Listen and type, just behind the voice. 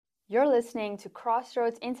You're listening to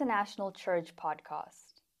Crossroads International Church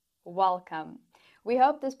podcast. Welcome. We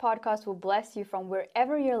hope this podcast will bless you from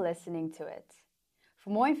wherever you're listening to it.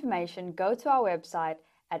 For more information, go to our website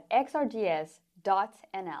at xrgs.nl.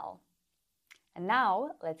 And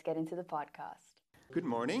now, let's get into the podcast. Good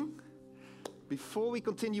morning. Before we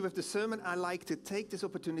continue with the sermon, I'd like to take this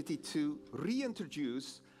opportunity to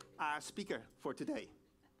reintroduce our speaker for today,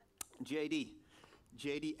 JD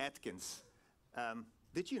Atkins.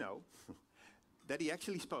 Did you know that he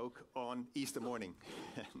actually spoke on Easter morning?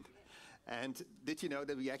 And did you know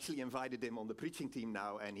that we actually invited him on the preaching team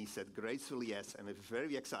now, and he said gracefully yes, and we're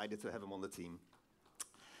very excited to have him on the team.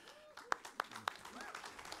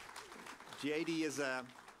 JD is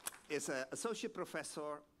an associate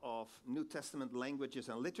professor of New Testament languages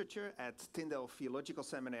and literature at Tyndale Theological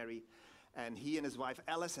Seminary, and he and his wife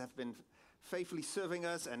Alice have been faithfully serving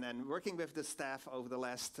us and working with the staff over the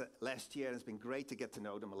last year. It's been great to get to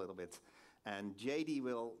know them a little bit. And JD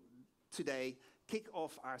will today kick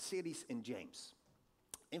off our series in James.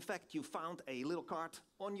 In fact, you found a little card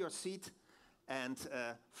on your seat, and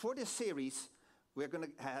for this series, we're going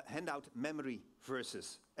to hand out memory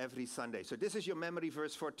verses every Sunday. So this is your memory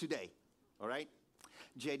verse for today, all right?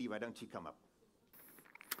 JD, why don't you come up?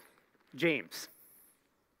 James.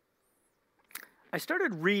 I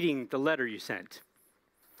started reading the letter you sent.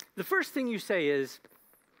 The first thing you say is,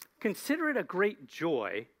 consider it a great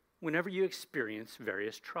joy whenever you experience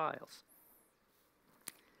various trials.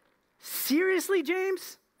 Seriously,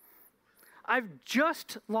 James? I've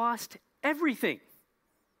just lost everything.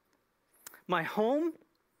 My home,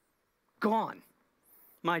 gone.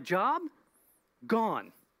 My job,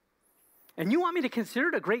 gone. And you want me to consider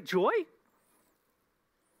it a great joy?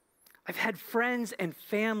 I've had friends and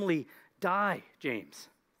family die, James.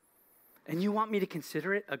 And you want me to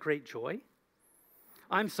consider it a great joy?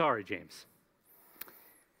 I'm sorry, James.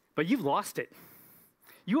 But you've lost it.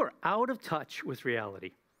 You are out of touch with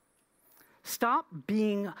reality. Stop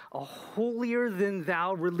being a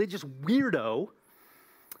holier-than-thou religious weirdo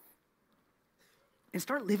and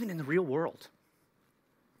start living in the real world.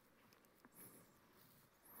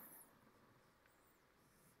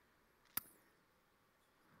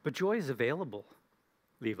 But joy is available,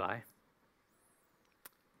 Levi.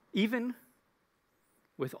 Even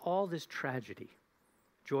with all this tragedy,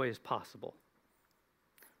 joy is possible.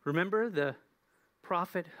 Remember the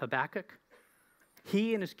prophet Habakkuk?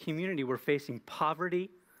 He and his community were facing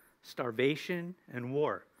poverty, starvation, and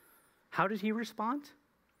war. How did he respond?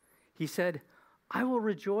 He said, I will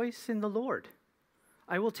rejoice in the Lord.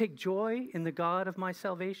 I will take joy in the God of my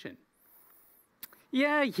salvation.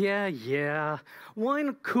 Yeah.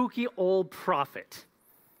 One kooky old prophet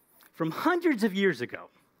from hundreds of years ago.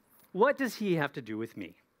 What does he have to do with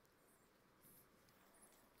me?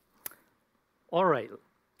 All right,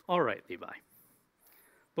 Levi.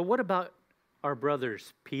 But what about our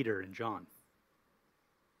brothers Peter and John?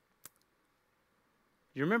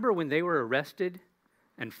 You remember when they were arrested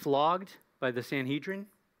and flogged by the Sanhedrin?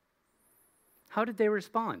 How did they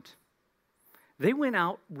respond? They went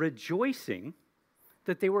out rejoicing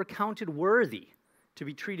that they were counted worthy to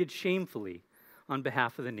be treated shamefully on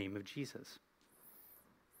behalf of the name of Jesus.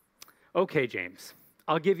 Okay, James,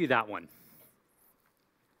 I'll give you that one.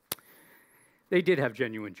 They did have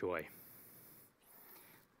genuine joy.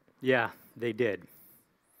 Yeah, they did.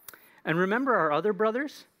 And remember our other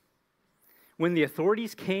brothers? When the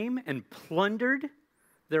authorities came and plundered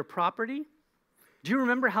their property, do you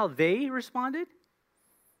remember how they responded?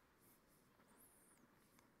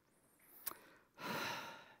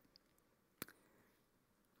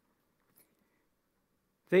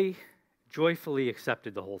 They joyfully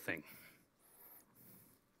accepted the whole thing.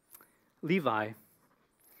 Levi,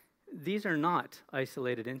 these are not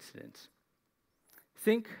isolated incidents.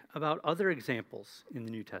 Think about other examples in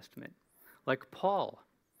the New Testament, like Paul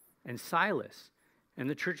and Silas and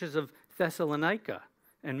the churches of Thessalonica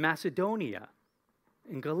and Macedonia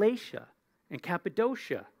and Galatia and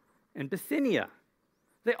Cappadocia and Bithynia.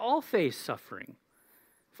 They all faced suffering,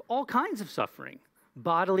 all kinds of suffering,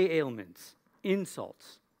 bodily ailments,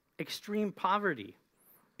 insults, extreme poverty,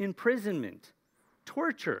 imprisonment,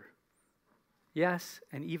 torture, yes,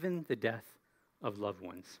 and even the death of loved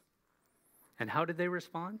ones. And how did they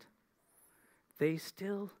respond? They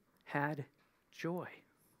still had joy.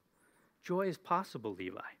 Joy is possible,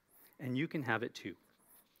 Levi, and you can have it too.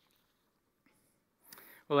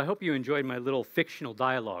 Well, I hope you enjoyed my little fictional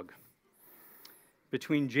dialogue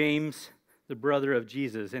between James, the brother of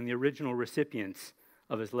Jesus, and the original recipients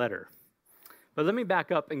of his letter. But let me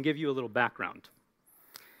back up and give you a little background.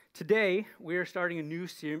 Today, we are starting a new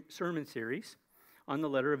sermon series on the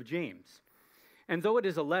letter of James. And though it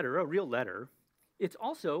is a letter, a real letter, it's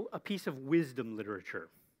also a piece of wisdom literature,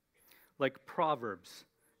 like Proverbs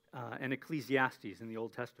and Ecclesiastes in the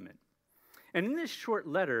Old Testament. And in this short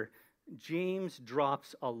letter, James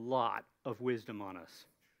drops a lot of wisdom on us.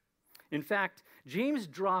 In fact, James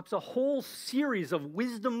drops a whole series of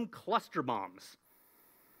wisdom cluster bombs.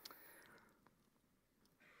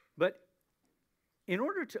 But in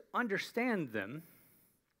order to understand them,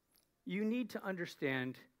 you need to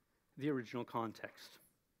understand the original context.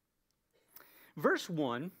 Verse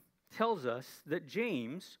 1 tells us that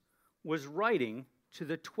James was writing to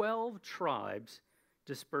the 12 tribes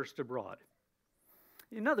dispersed abroad.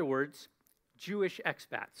 In other words, Jewish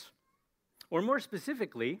expats, or more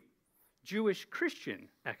specifically, Jewish Christian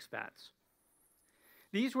expats.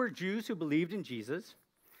 These were Jews who believed in Jesus,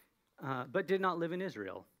 but did not live in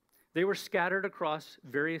Israel. They were scattered across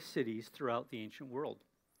various cities throughout the ancient world.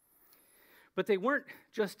 But they weren't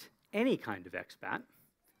just any kind of expat.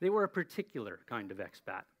 They were a particular kind of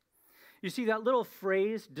expat. You see, that little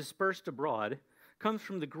phrase, dispersed abroad, comes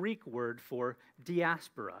from the Greek word for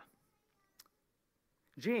diaspora.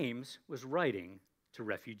 James was writing to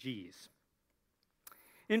refugees.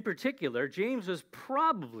 In particular, James was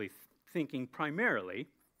probably thinking primarily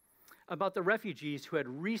about the refugees who had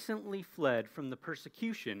recently fled from the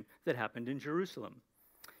persecution that happened in Jerusalem.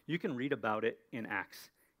 You can read about it in Acts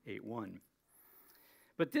 8:1.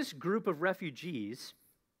 But this group of refugees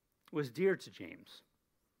was dear to James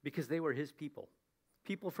because they were his people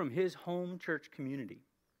from his home church community.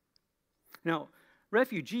 Now,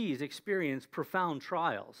 refugees experience profound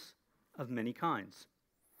trials of many kinds.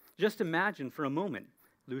 Just imagine for a moment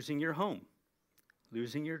losing your home,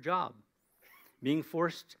 losing your job, being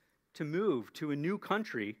forced to move to a new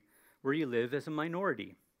country where you live as a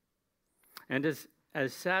minority. And as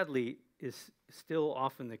sadly is still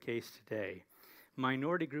often the case today,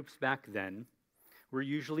 minority groups back then were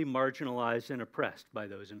usually marginalized and oppressed by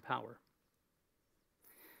those in power.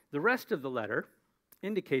 The rest of the letter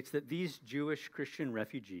indicates that these Jewish Christian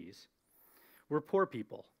refugees were poor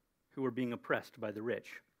people who were being oppressed by the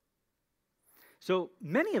rich. So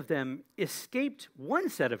many of them escaped one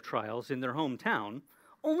set of trials in their hometown,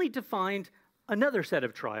 only to find another set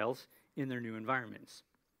of trials in their new environments.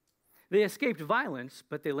 They escaped violence,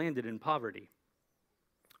 but they landed in poverty.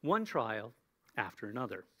 One trial after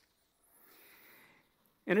another.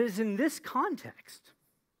 And it is in this context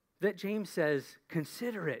that James says,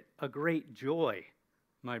 "Consider it a great joy,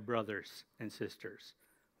 my brothers and sisters,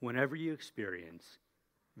 whenever you experience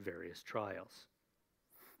various trials."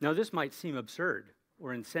 Now, this might seem absurd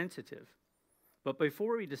or insensitive, but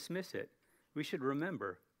before we dismiss it, we should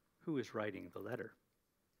remember who is writing the letter.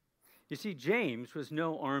 You see, James was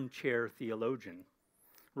no armchair theologian,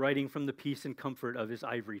 writing from the peace and comfort of his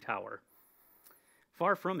ivory tower.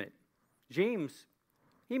 Far from it. James,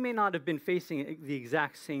 he may not have been facing the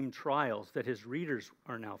exact same trials that his readers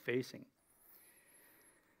are now facing.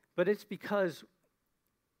 But it's because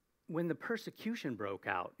when the persecution broke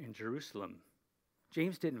out in Jerusalem,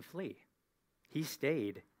 James didn't flee. He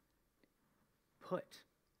stayed put.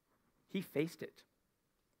 He faced it.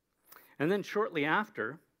 And then shortly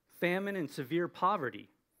after, famine and severe poverty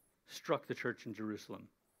struck the church in Jerusalem.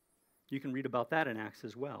 You can read about that in Acts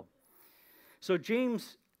as well. So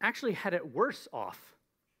James actually had it worse off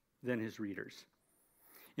than his readers.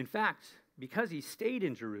 In fact, because he stayed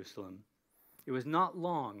in Jerusalem, it was not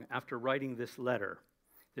long after writing this letter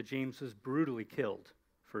that James was brutally killed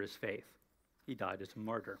for his faith. He died as a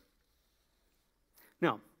martyr.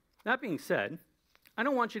 Now, that being said, I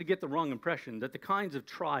don't want you to get the wrong impression that the kinds of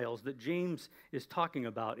trials that James is talking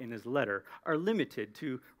about in his letter are limited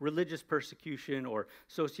to religious persecution or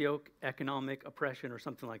socioeconomic oppression or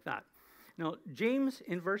something like that. Now, James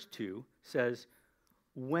in verse 2 says,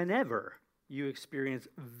 whenever you experience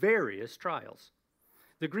various trials.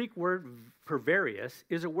 The Greek word for various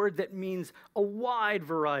is a word that means a wide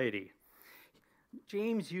variety.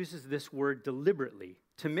 James uses this word deliberately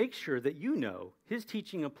to make sure that you know his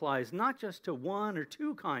teaching applies not just to one or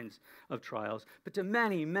two kinds of trials, but to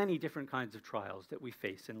many, many different kinds of trials that we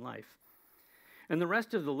face in life. And the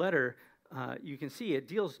rest of the letter, you can see it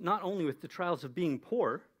deals not only with the trials of being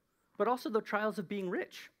poor, but also the trials of being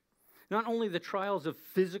rich. Not only the trials of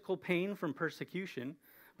physical pain from persecution,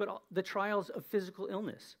 but the trials of physical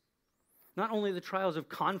illness. Not only the trials of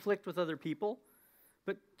conflict with other people,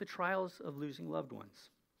 but the trials of losing loved ones.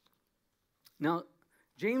 Now,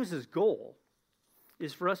 James's goal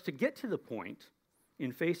is for us to get to the point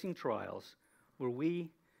in facing trials where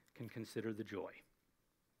we can consider the joy.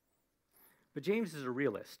 But James is a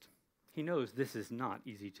realist. He knows this is not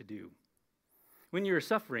easy to do. When you're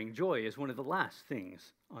suffering, joy is one of the last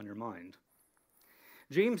things on your mind.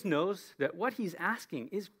 James knows that what he's asking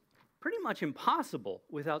is pretty much impossible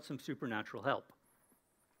without some supernatural help.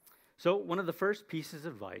 So one of the first pieces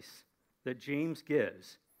of advice that James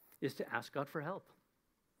gives is to ask God for help.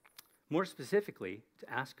 More specifically, to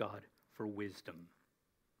ask God for wisdom.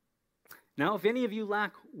 Now, if any of you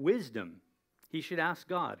lack wisdom, he should ask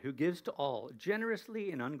God, who gives to all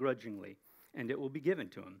generously and ungrudgingly, and it will be given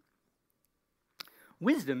to him.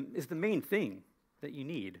 Wisdom is the main thing that you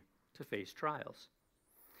need to face trials.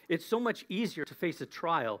 It's so much easier to face a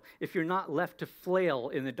trial if you're not left to flail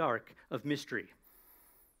in the dark of mystery.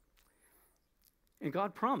 And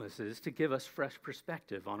God promises to give us fresh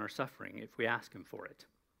perspective on our suffering if we ask him for it.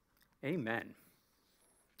 Amen.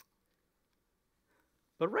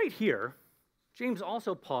 But right here, James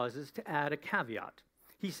also pauses to add a caveat.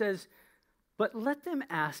 He says, "But let them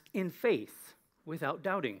ask in faith without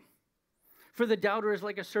doubting. For the doubter is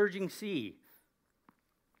like a surging sea,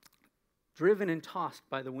 driven and tossed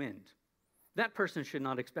by the wind. That person should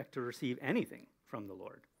not expect to receive anything from the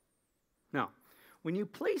Lord." Now, when you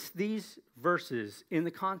place these verses in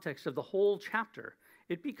the context of the whole chapter,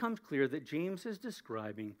 it becomes clear that James is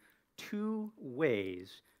describing two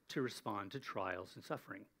ways to respond to trials and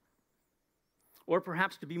suffering. Or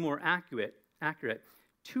perhaps to be more accurate,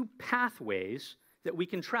 two pathways that we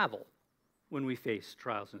can travel when we face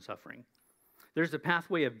trials and suffering. There's the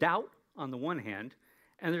pathway of doubt on the one hand,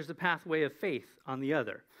 and there's the pathway of faith on the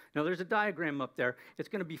other. Now, there's a diagram up there. It's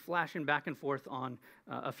going to be flashing back and forth on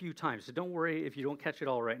a few times, so don't worry if you don't catch it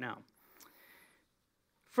all right now.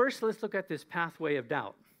 First, let's look at this pathway of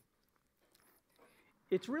doubt.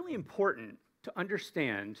 It's really important to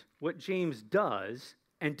understand what James does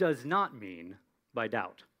and does not mean by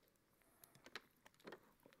doubt.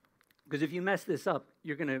 Because if you mess this up,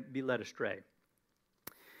 you're going to be led astray.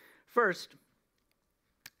 First,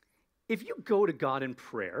 if you go to God in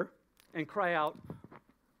prayer and cry out,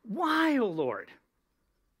 "Why, O Lord?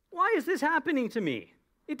 Why is this happening to me?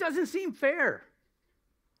 It doesn't seem fair."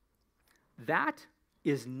 That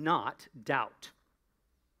is not doubt.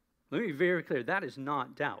 Let me be very clear, that is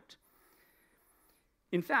not doubt.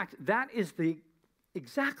 In fact, that is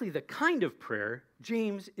exactly the kind of prayer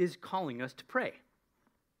James is calling us to pray.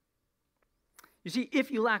 You see, if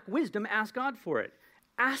you lack wisdom, ask God for it.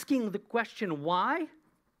 Asking the question, why?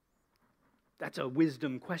 That's a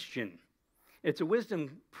wisdom question. It's a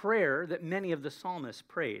wisdom prayer that many of the psalmists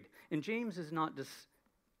prayed. And James is not just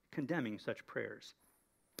condemning such prayers.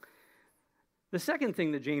 The second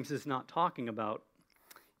thing that James is not talking about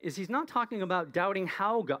is he's not talking about doubting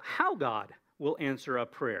how God will answer a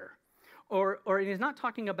prayer. Or he's not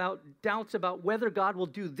talking about doubts about whether God will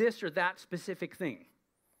do this or that specific thing.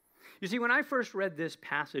 You see, when I first read this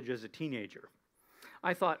passage as a teenager,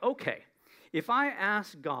 I thought, okay, if I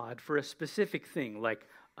ask God for a specific thing, like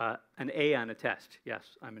an A on a test,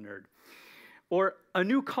 yes, I'm a nerd, or a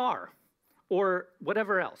new car, or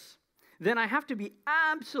whatever else, then I have to be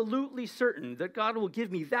absolutely certain that God will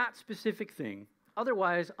give me that specific thing.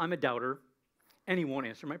 Otherwise, I'm a doubter, and he won't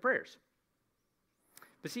answer my prayers.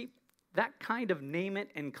 But see, that kind of name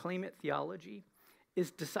it and claim it theology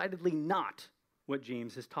is decidedly not what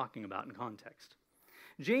James is talking about in context.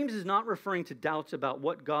 James is not referring to doubts about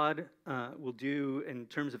what God will do in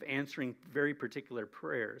terms of answering very particular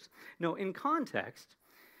prayers. No, in context,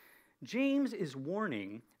 James is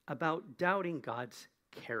warning about doubting God's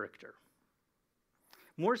character.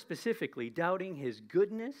 More specifically, doubting his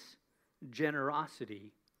goodness,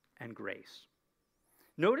 generosity, and grace.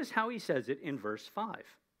 Notice how he says it in verse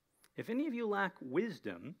 5. If any of you lack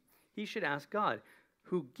wisdom, he should ask God,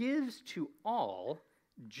 who gives to all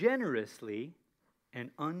generously and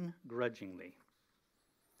ungrudgingly.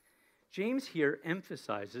 James here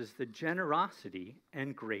emphasizes the generosity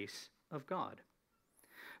and grace of God.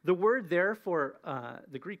 The word there for,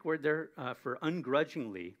 the Greek word there for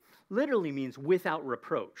ungrudgingly literally means without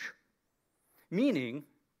reproach. Meaning,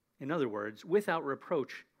 in other words, without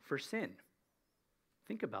reproach for sin.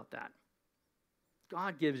 Think about that.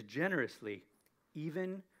 God gives generously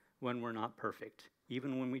even when we're not perfect,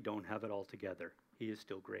 even when we don't have it all together. He is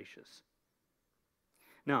still gracious.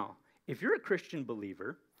 Now, if you're a Christian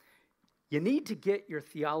believer, you need to get your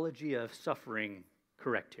theology of suffering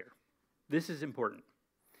correct here. This is important.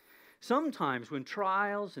 Sometimes when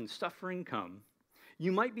trials and suffering come,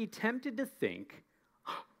 you might be tempted to think,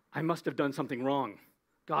 I must have done something wrong.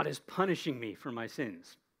 God is punishing me for my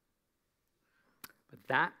sins. But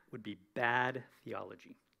that would be bad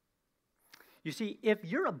theology. You see, if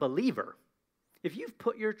you're a believer, if you've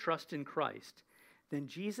put your trust in Christ, then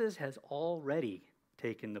Jesus has already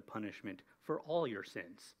taken the punishment for all your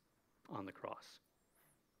sins on the cross.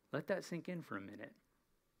 Let that sink in for a minute.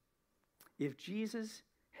 if Jesus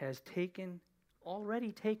has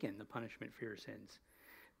already taken the punishment for your sins,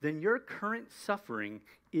 then your current suffering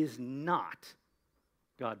is not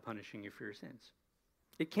God punishing you for your sins.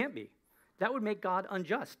 It can't be. That would make God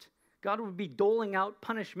unjust. God would be doling out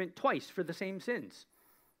punishment twice for the same sins.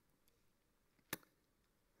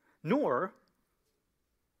 Nor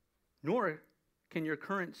can your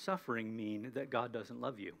current suffering mean that God doesn't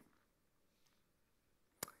love you.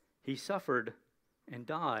 He suffered and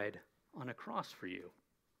died on a cross for you.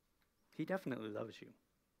 He definitely loves you.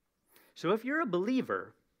 So if you're a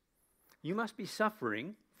believer, you must be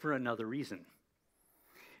suffering for another reason.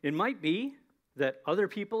 It might be that other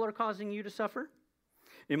people are causing you to suffer.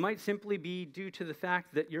 It might simply be due to the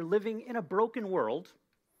fact that you're living in a broken world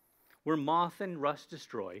where moth and rust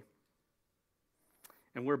destroy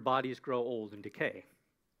and where bodies grow old and decay.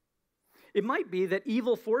 It might be that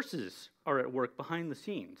evil forces are at work behind the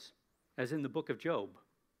scenes, as in the book of Job.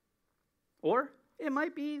 Or it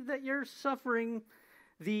might be that you're suffering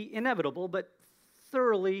the inevitable but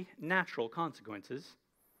thoroughly natural consequences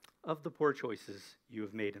of the poor choices you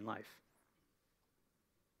have made in life.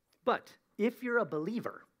 But if you're a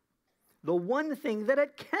believer, the one thing that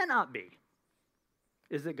it cannot be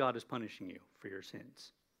is that God is punishing you for your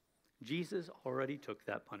sins. Jesus already took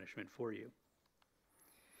that punishment for you.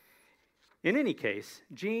 In any case,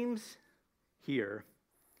 James here,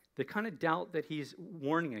 the kind of doubt that he's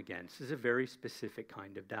warning against is a very specific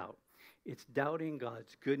kind of doubt. It's doubting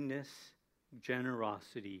God's goodness,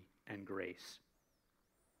 generosity, and grace.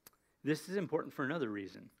 This is important for another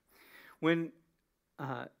reason. When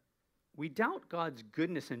we doubt God's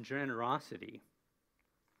goodness and generosity,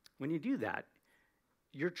 when you do that,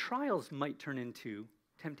 your trials might turn into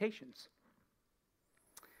temptations.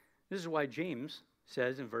 This is why James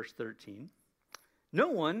says in verse 13, "No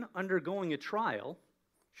one undergoing a trial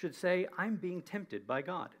should say, 'I'm being tempted by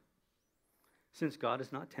God,' since God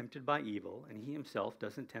is not tempted by evil, and he himself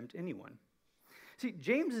doesn't tempt anyone." See,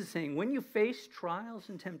 James is saying when you face trials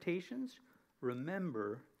and temptations,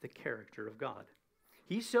 remember the character of God.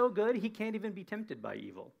 He's so good, he can't even be tempted by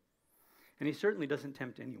evil. And he certainly doesn't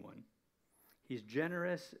tempt anyone. He's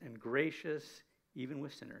generous and gracious, even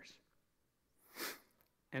with sinners.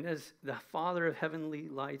 And as the Father of heavenly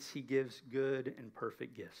lights, he gives good and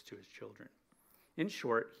perfect gifts to his children. In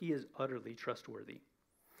short, he is utterly trustworthy.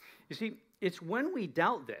 You see, it's when we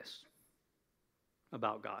doubt this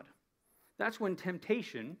about God, that's when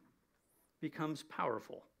temptation becomes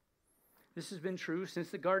powerful. This has been true since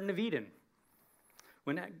the Garden of Eden.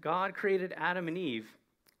 When God created Adam and Eve,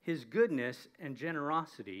 his goodness and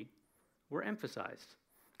generosity were emphasized.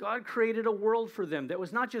 God created a world for them that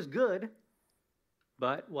was not just good,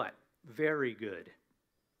 but what? Very good.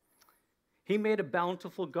 He made a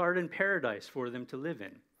bountiful garden paradise for them to live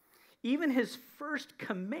in. Even his first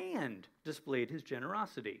command displayed his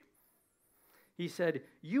generosity. He said,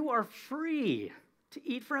 "You are free to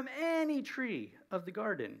eat from any tree of the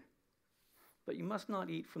garden, but you must not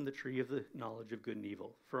eat from the tree of the knowledge of good and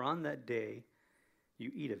evil, for on that day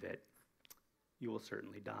you eat of it, you will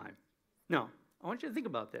certainly die." Now, I want you to think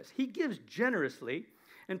about this. He gives generously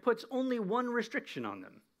and puts only one restriction on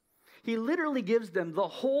them. He literally gives them the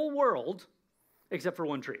whole world except for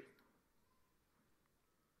one tree.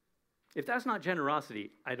 If that's not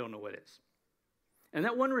generosity, I don't know what is. And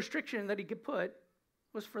that one restriction that he could put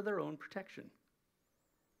was for their own protection.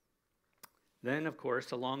 Then, of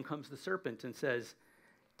course, along comes the serpent and says,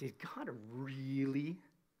 "Did God really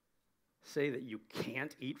say that you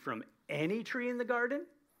can't eat from any tree in the garden?"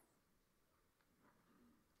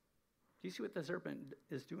 Do you see what the serpent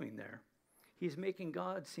is doing there? He's making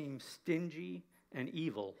God seem stingy and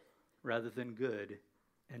evil rather than good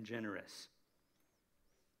and generous.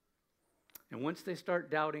 And once they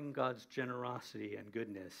start doubting God's generosity and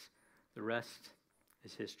goodness, the rest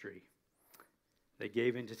is history. They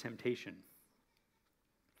gave in to temptation.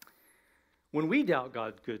 When we doubt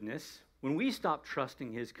God's goodness, when we stop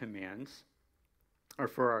trusting his commands are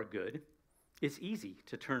for our good, it's easy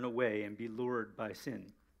to turn away and be lured by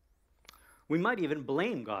sin. We might even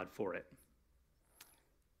blame God for it.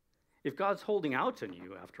 If God's holding out on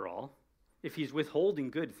you, after all, if he's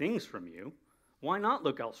withholding good things from you, why not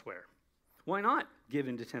look elsewhere? Why not give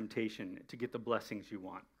in to temptation to get the blessings you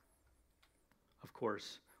want? Of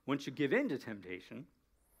course, once you give in to temptation,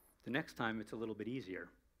 the next time it's a little bit easier.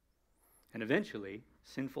 And eventually,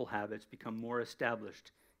 sinful habits become more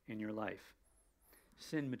established in your life.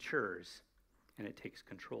 Sin matures, and it takes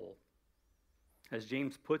control. As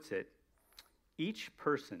James puts it, each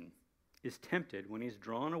person is tempted when he's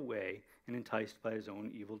drawn away and enticed by his own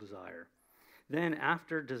evil desire. Then,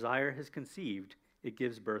 after desire has conceived, it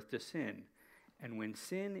gives birth to sin. And when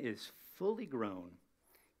sin is fully grown,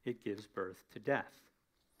 it gives birth to death.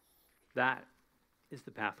 That is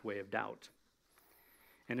the pathway of doubt.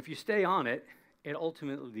 And if you stay on it, it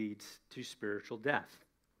ultimately leads to spiritual death.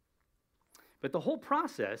 But the whole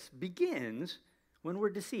process begins when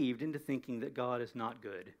we're deceived into thinking that God is not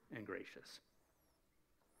good and gracious.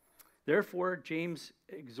 Therefore, James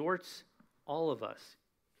exhorts all of us.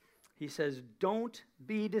 He says, don't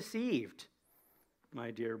be deceived,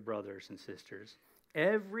 my dear brothers and sisters.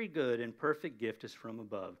 Every good and perfect gift is from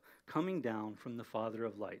above, coming down from the Father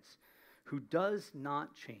of lights, who does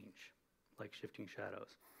not change like shifting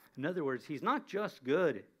shadows. In other words, he's not just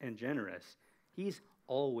good and generous. He's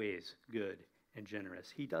always good and generous.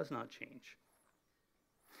 He does not change.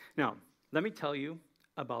 Now, let me tell you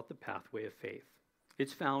about the pathway of faith.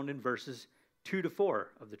 It's found in verses 2 to 4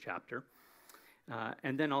 of the chapter,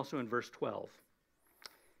 and then also in verse 12.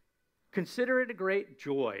 Consider it a great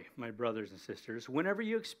joy, my brothers and sisters, whenever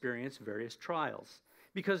you experience various trials,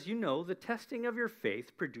 because you know the testing of your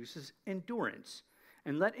faith produces endurance,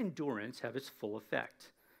 and let endurance have its full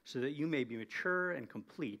effect, so that you may be mature and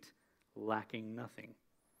complete, lacking nothing.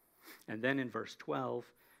 And then in verse 12,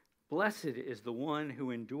 blessed is the one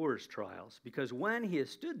who endures trials, because when he has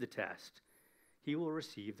stood the test, he will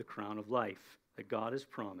receive the crown of life that God has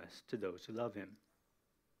promised to those who love him.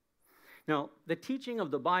 Now, the teaching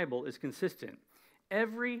of the Bible is consistent.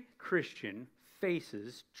 Every Christian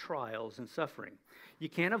faces trials and suffering. You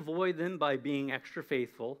can't avoid them by being extra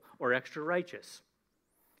faithful or extra righteous.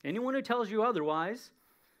 Anyone who tells you otherwise,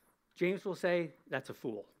 James will say, that's a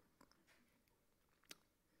fool.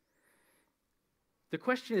 The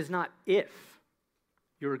question is not if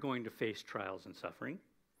you're going to face trials and suffering,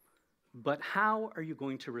 but how are you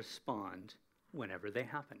going to respond whenever they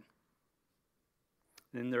happen?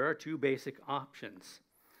 Then there are two basic options: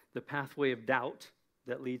 the pathway of doubt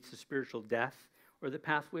that leads to spiritual death, or the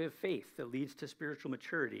pathway of faith that leads to spiritual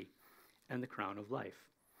maturity and the crown of life.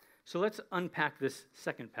 So let's unpack this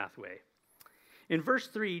second pathway. In verse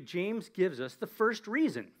 3, James gives us the first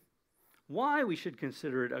reason why we should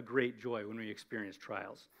consider it a great joy when we experience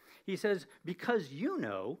trials. He says, because you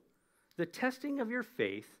know the testing of your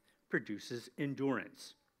faith produces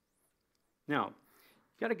endurance. Now,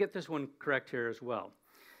 you got to get this one correct here as well.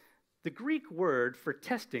 The Greek word for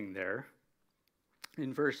testing there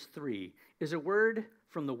in verse 3 is a word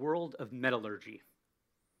from the world of metallurgy.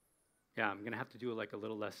 Yeah, I'm going to have to do like a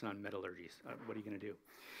little lesson on metallurgy. What are you going to do?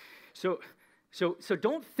 So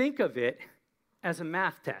don't think of it as a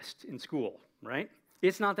math test in school, right?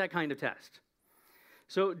 It's not that kind of test.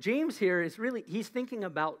 So James here is really, he's thinking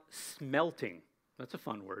about smelting. That's a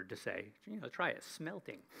fun word to say. Try it,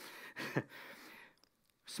 smelting.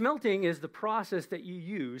 Smelting is the process that you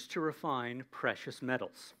use to refine precious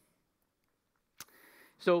metals.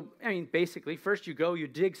 So, basically, first you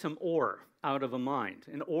dig some ore out of a mine.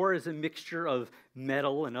 And ore is a mixture of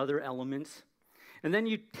metal and other elements. And then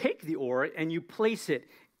you take the ore and you place it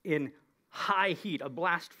in high heat, a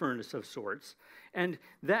blast furnace of sorts. And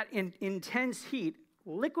that intense heat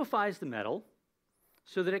liquefies the metal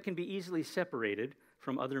so that it can be easily separated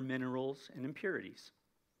from other minerals and impurities.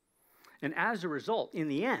 And as a result, in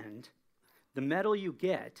the end, the metal you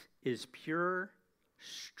get is pure,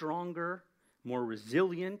 stronger, more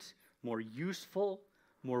resilient, more useful,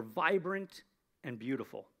 more vibrant, and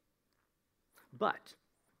beautiful. But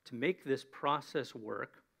to make this process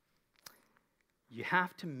work, you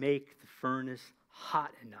have to make the furnace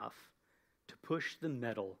hot enough to push the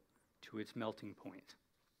metal to its melting point.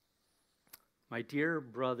 My dear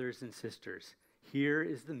brothers and sisters, here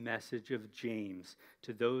is the message of James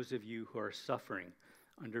to those of you who are suffering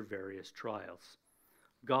under various trials.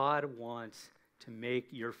 God wants to make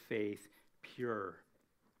your faith pure,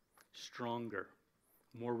 stronger,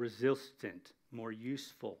 more resistant, more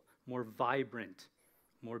useful, more vibrant,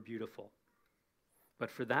 more beautiful. But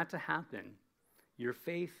for that to happen, your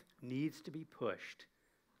faith needs to be pushed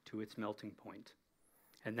to its melting point.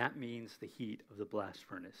 And that means the heat of the blast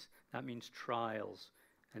furnace. That means trials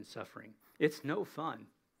and suffering. It's no fun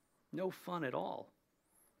at all.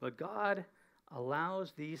 But God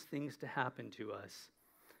allows these things to happen to us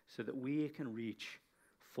so that we can reach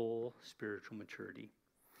full spiritual maturity.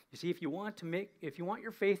 You see, if you want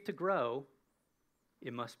your faith to grow,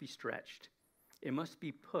 it must be stretched. It must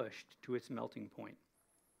be pushed to its melting point.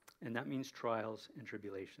 And that means trials and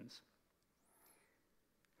tribulations.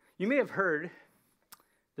 You may have heard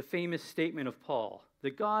the famous statement of Paul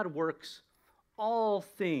that God works all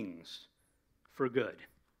things for good.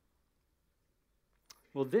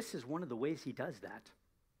 Well, this is one of the ways he does that.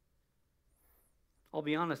 I'll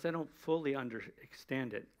be honest, I don't fully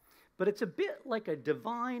understand it, but it's a bit like a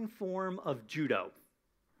divine form of judo.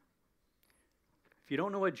 If you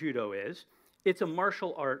don't know what judo is, it's a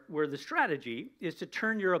martial art where the strategy is to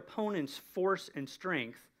turn your opponent's force and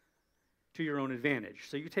strength to your own advantage.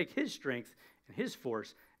 So you take his strength and his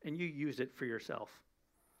force and you use it for yourself.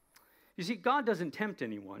 You see, God doesn't tempt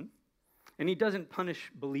anyone, and he doesn't punish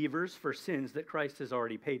believers for sins that Christ has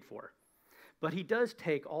already paid for. But he does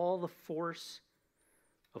take all the force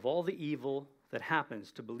of all the evil that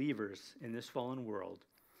happens to believers in this fallen world,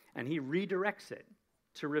 and he redirects it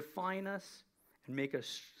to refine us and make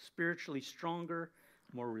us spiritually stronger,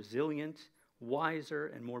 more resilient, wiser,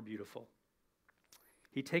 and more beautiful.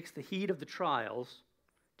 He takes the heat of the trials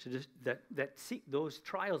those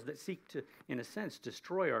trials that seek to, in a sense,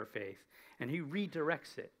 destroy our faith, and he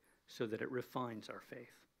redirects it so that it refines our faith.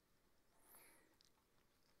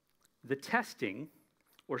 The testing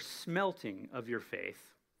or smelting of your faith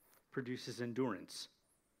produces endurance.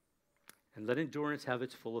 And let endurance have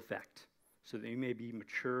its full effect, so that you may be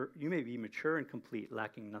mature and complete,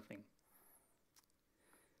 lacking nothing.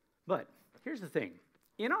 But here's the thing.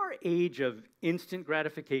 In our age of instant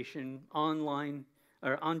gratification, online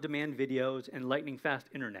or on-demand videos, and lightning-fast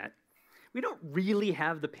internet, we don't really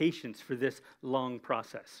have the patience for this long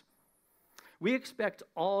process. We expect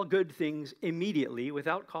all good things immediately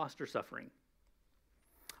without cost or suffering.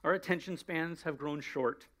 Our attention spans have grown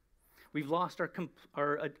short. We've lost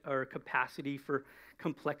our capacity for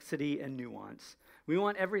complexity and nuance. We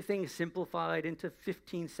want everything simplified into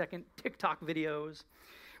 15-second TikTok videos.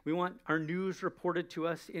 We want our news reported to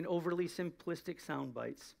us in overly simplistic sound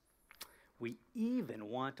bites. We even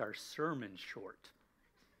want our sermons short.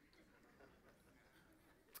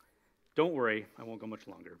 Don't worry, I won't go much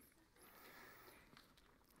longer.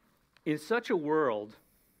 In such a world,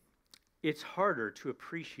 it's harder to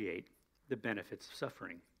appreciate the benefits of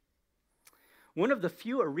suffering. One of the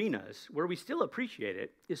few arenas where we still appreciate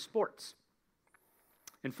it is sports.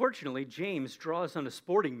 And fortunately, James draws on a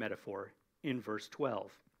sporting metaphor in verse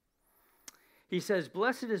 12. He says,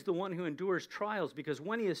 "Blessed is the one who endures trials, because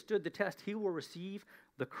when he has stood the test, he will receive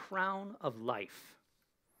the crown of life."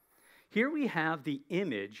 Here we have the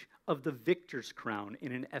image of the victor's crown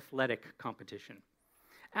in an athletic competition.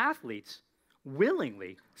 Athletes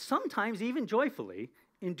willingly, sometimes even joyfully,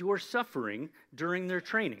 endure suffering during their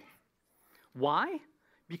training. Why?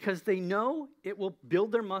 Because they know it will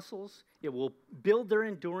build their muscles, it will build their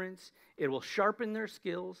endurance, it will sharpen their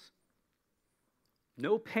skills.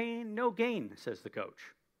 No pain, no gain, says the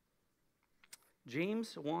coach.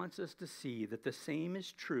 James wants us to see that the same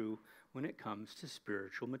is true when it comes to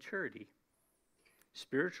spiritual maturity.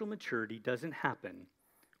 Spiritual maturity doesn't happen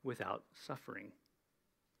without suffering.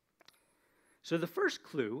 So the first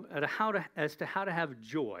clue as to how to have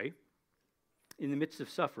joy in the midst of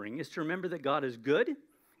suffering is to remember that God is good,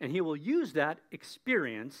 and he will use that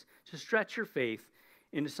experience to stretch your faith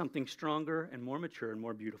into something stronger and more mature and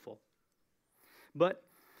more beautiful. But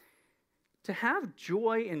to have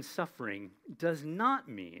joy in suffering does not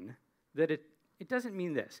mean that it doesn't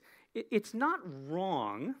mean this. It's not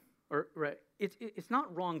wrong, it's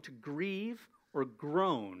not wrong to grieve or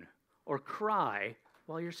groan or cry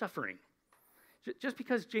while you're suffering. Just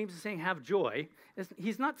because James is saying have joy,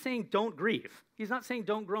 he's not saying don't grieve. He's not saying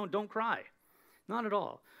don't groan, don't cry. Not at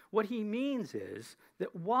all. What he means is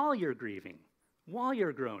that while you're grieving, while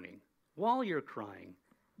you're groaning, while you're crying,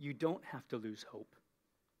 you don't have to lose hope.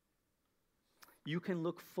 You can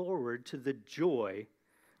look forward to the joy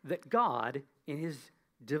that God, in his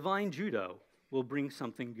divine judo, will bring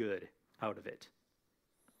something good out of it.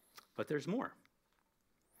 But there's more.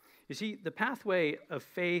 You see, the pathway of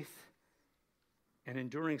faith and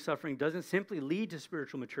enduring suffering doesn't simply lead to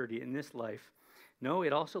spiritual maturity in this life. No,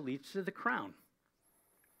 it also leads to the crown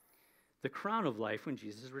of life when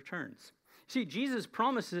Jesus returns. See, Jesus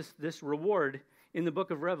promises this reward in the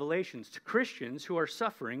book of Revelations to Christians who are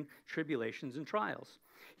suffering tribulations and trials.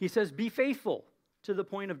 He says, "Be faithful to the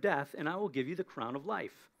point of death, and I will give you the crown of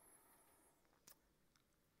life."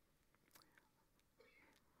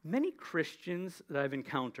 Many Christians that I've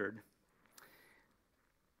encountered,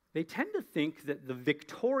 they tend to think that the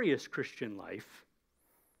victorious Christian life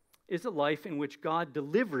is a life in which God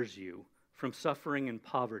delivers you from suffering and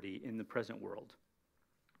poverty in the present world.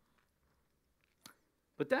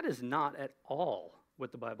 But that is not at all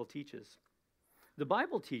what the Bible teaches. The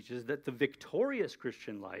Bible teaches that the victorious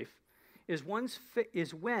Christian life is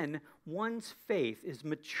when one's faith is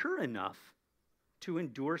mature enough to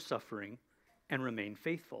endure suffering and remain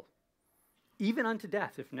faithful, even unto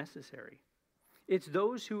death if necessary. It's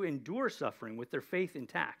those who endure suffering with their faith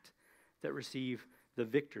intact that receive the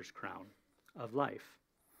victor's crown of life.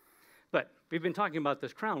 But we've been talking about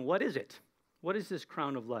this crown. What is it? What is this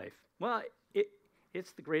crown of life? Well,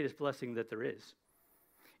 it's the greatest blessing that there is.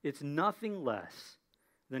 It's nothing less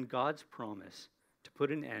than God's promise to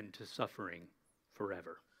put an end to suffering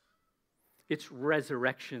forever. It's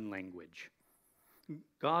resurrection language.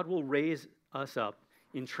 God will raise us up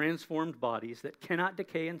in transformed bodies that cannot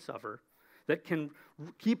decay and suffer, that can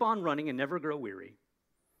keep on running and never grow weary,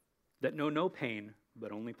 that know no pain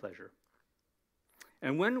but only pleasure.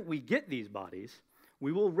 And when we get these bodies,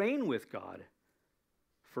 we will reign with God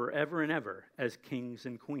forever and ever as kings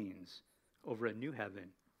and queens over a new heaven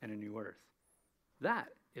and a new earth. That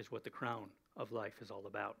is what the crown of life is all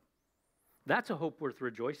about. That's a hope worth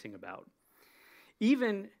rejoicing about.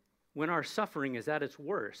 Even when our suffering is at its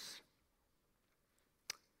worst,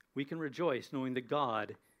 we can rejoice knowing that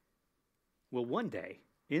God will one day,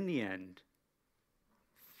 in the end,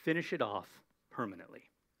 finish it off permanently.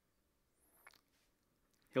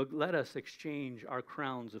 He'll let us exchange our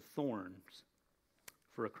crowns of thorns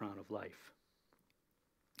for a crown of life.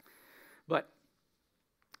 But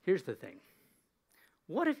here's the thing.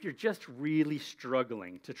 What if you're just really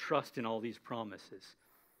struggling to trust in all these promises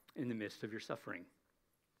in the midst of your suffering?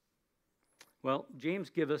 Well, James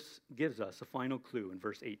gives us a final clue in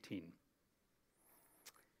verse 18.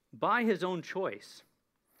 By his own choice,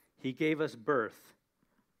 he gave us birth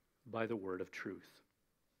by the word of truth.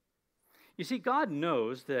 You see, God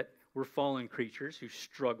knows that we're fallen creatures who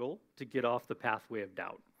struggle to get off the pathway of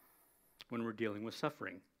doubt when we're dealing with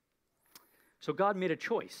suffering. So God made a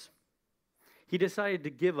choice. He decided to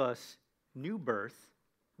give us new birth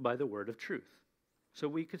by the word of truth, so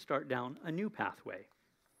we could start down a new pathway.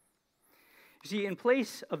 You see, in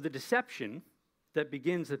place of the deception that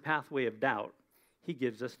begins the pathway of doubt, he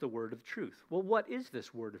gives us the word of truth. Well, what is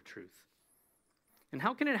this word of truth? And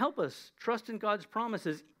how can it help us trust in God's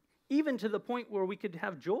promises, even to the point where we could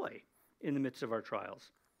have joy in the midst of our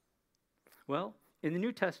trials? Well, in the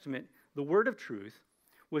New Testament, the word of truth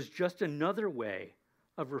was just another way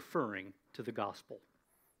of referring to the gospel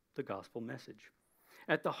message.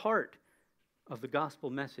 At the heart of the gospel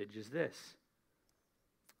message is this: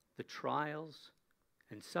 the trials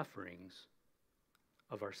and sufferings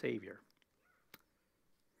of our Savior.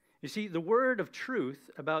 You see, the word of truth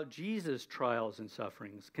about Jesus' trials and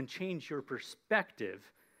sufferings can change your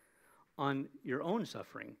perspective on your own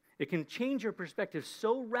suffering. It can change your perspective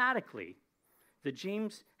so radically that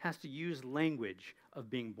James has to use language of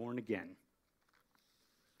being born again.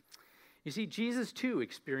 You see, Jesus too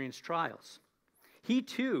experienced trials. He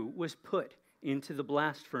too was put into the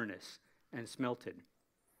blast furnace and smelted.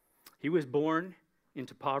 He was born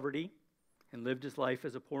into poverty and lived his life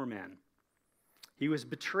as a poor man. He was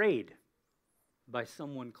betrayed by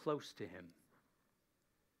someone close to him.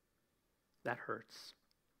 That hurts.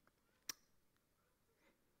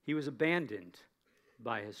 He was abandoned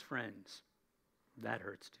by his friends. That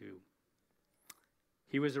hurts too.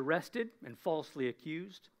 He was arrested and falsely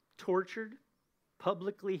accused, tortured,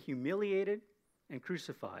 publicly humiliated, and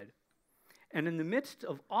crucified. And in the midst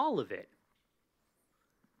of all of it,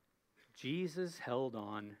 Jesus held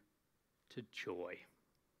on to joy.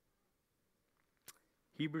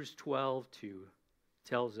 Hebrews 12:2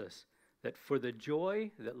 tells us that for the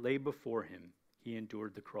joy that lay before him, he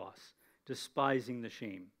endured the cross, despising the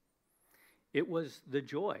shame. It was the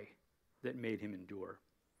joy that made him endure.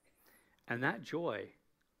 And that joy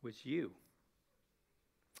was you.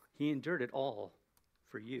 He endured it all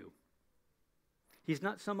for you. He's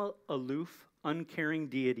not some aloof, uncaring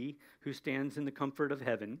deity who stands in the comfort of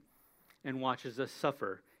heaven and watches us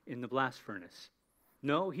suffer in the blast furnace.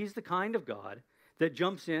 No, he's the kind of God that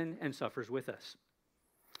jumps in and suffers with us.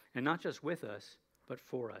 And not just with us, but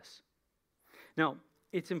for us. Now,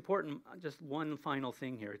 it's important, just one final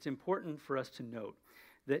thing here. It's important for us to note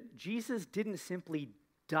that Jesus didn't simply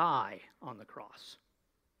die on the cross.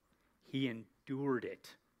 He endured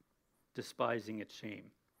it, despising its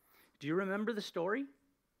shame. Do you remember the story?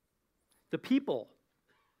 The people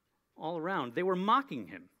all around, they were mocking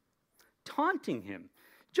him, taunting him.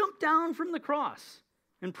 Jump down from the cross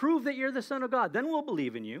and prove that you're the Son of God. Then we'll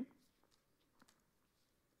believe in you.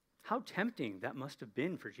 How tempting that must have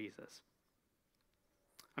been for Jesus.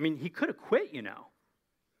 I mean, he could have quit, you know.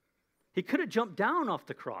 He could have jumped down off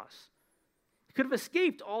the cross. He could have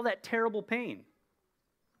escaped all that terrible pain.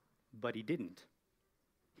 But he didn't.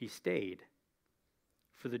 He stayed.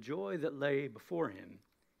 For the joy that lay before him,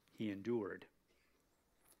 he endured.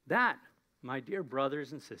 That, my dear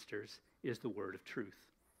brothers and sisters, is the word of truth.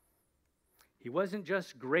 He wasn't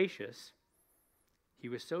just gracious. He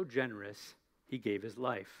was so generous, he gave his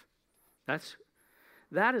life.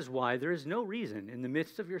 That is why there is no reason in the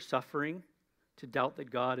midst of your suffering to doubt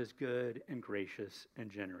that God is good and gracious and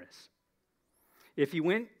generous. If you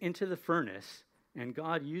went into the furnace and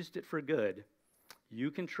God used it for good,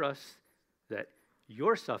 you can trust that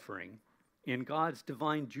your suffering in God's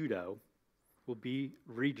divine judo will be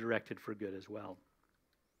redirected for good as well.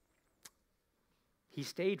 He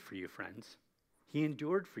stayed for you, friends. He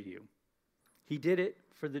endured for you. He did it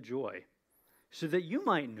for the joy, so that you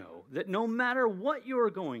might know that no matter what you are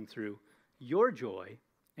going through, your joy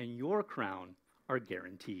and your crown are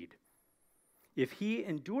guaranteed. If he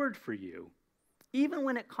endured for you, even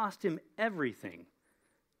when it cost him everything,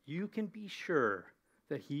 you can be sure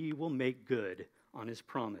that he will make good on his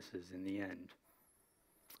promises in the end.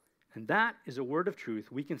 And that is a word of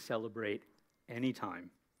truth we can celebrate anytime.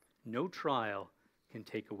 No trial can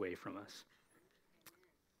take away from us.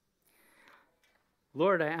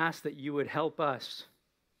 Lord, I ask that you would help us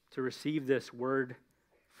to receive this word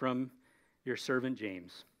from your servant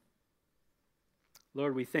James.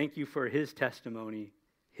 Lord, we thank you for his testimony,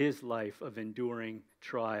 his life of enduring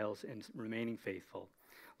trials and remaining faithful.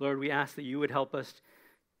 Lord, we ask that you would help us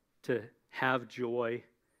to have joy,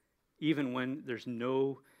 even when there's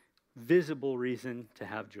no visible reason to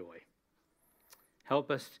have joy. Help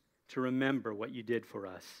us to remember what you did for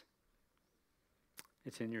us.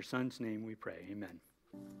 It's in your Son's name we pray. Amen.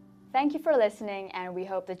 Thank you for listening, and we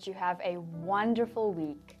hope that you have a wonderful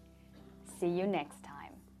week. See you next time.